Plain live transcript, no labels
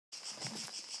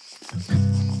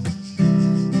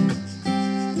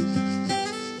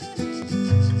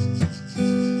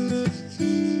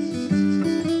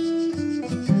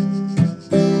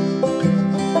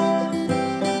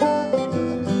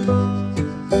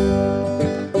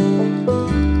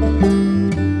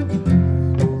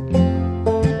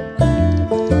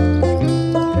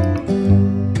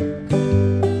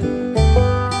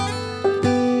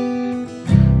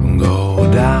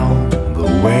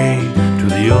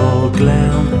old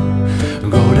glen.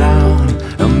 Go down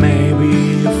and maybe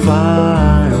you'll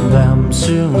find them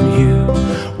soon. You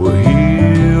will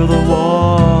hear the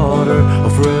water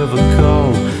of river go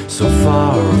so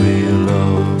far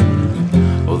below.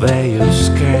 Oh, they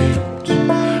escaped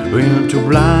into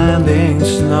blinding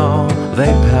snow.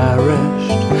 They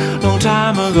perished long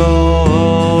time ago.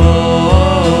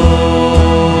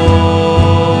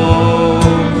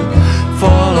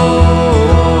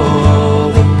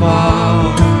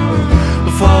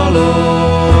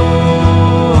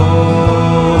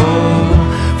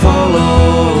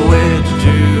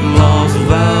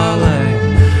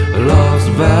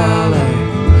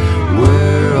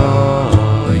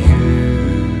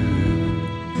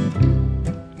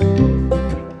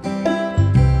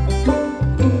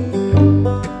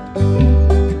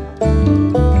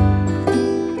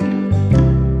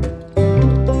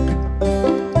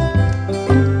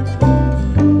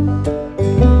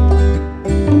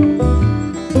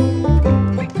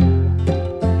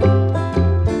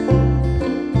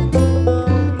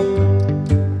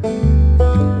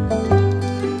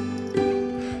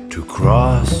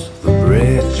 Across the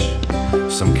bridge,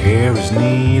 some care is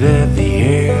needed. The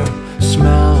air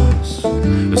smells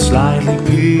slightly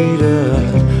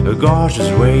peated. A gorge is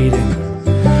waiting,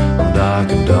 dark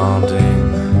and daunting.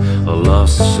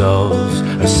 Lost souls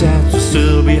are said to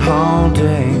still be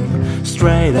haunting.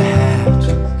 Straight ahead,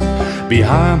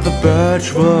 behind the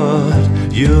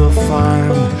birchwood, you'll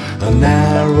find a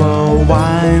narrow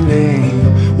winding,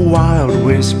 wild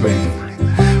whispering,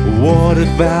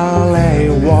 wooded valley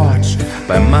watched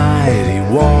by mighty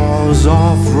walls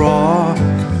of rock.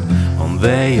 And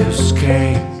they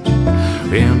escaped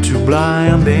into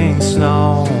blinding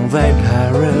snow. They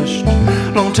perished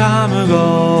long time ago.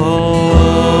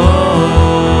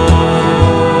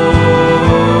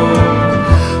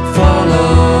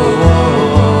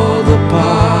 Follow the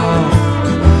path,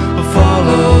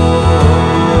 follow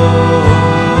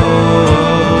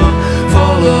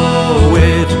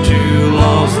it to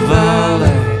Lost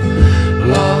Valley.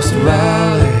 Lost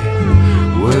Valley,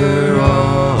 where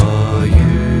are you?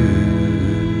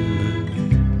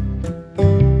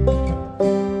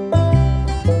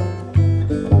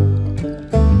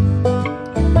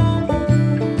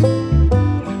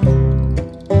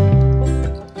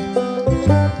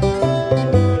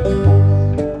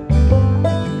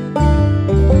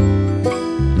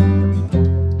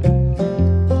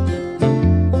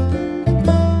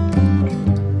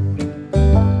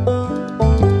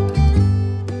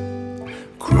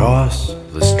 Cross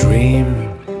the stream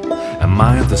and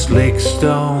mind the slick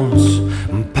stones,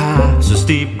 and pass a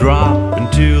steep drop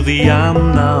into the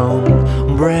unknown.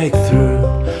 Break through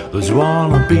those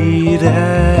wanna-be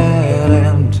dead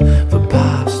end. The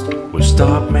past will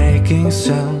start making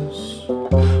sense.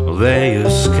 They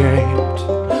escaped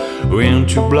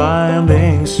into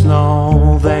blinding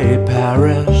snow. They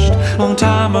perished long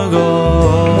time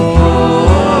ago.